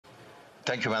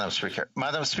Thank you, Madam Speaker.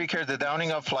 Madam Speaker, the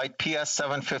downing of Flight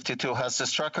PS752 has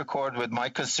struck a chord with my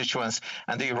constituents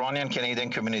and the Iranian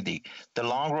Canadian community. The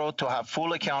long road to have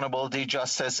full accountability,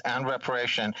 justice, and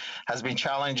reparation has been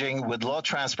challenging with low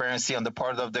transparency on the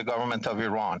part of the government of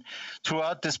Iran.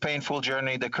 Throughout this painful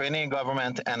journey, the Canadian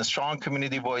government and strong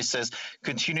community voices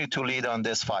continue to lead on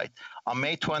this fight. On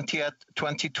May 20th,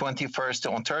 2021, the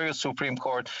Ontario Supreme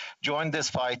Court joined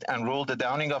this fight and ruled the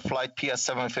downing of Flight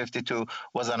PS752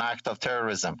 was an act of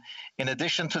terrorism. In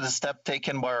addition to the step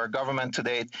taken by our government to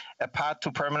date, a path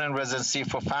to permanent residency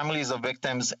for families of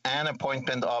victims and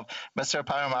appointment of Mr.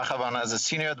 Payam Akhavan as a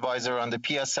senior advisor on the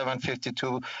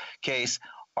PS752 case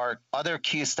are other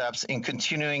key steps in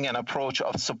continuing an approach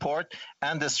of support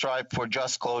and the strive for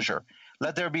just closure.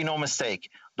 Let there be no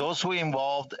mistake. Those who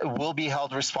involved will be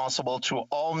held responsible through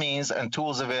all means and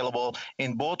tools available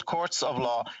in both courts of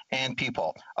law and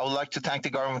people. I would like to thank the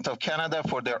Government of Canada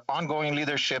for their ongoing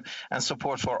leadership and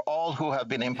support for all who have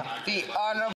been impacted.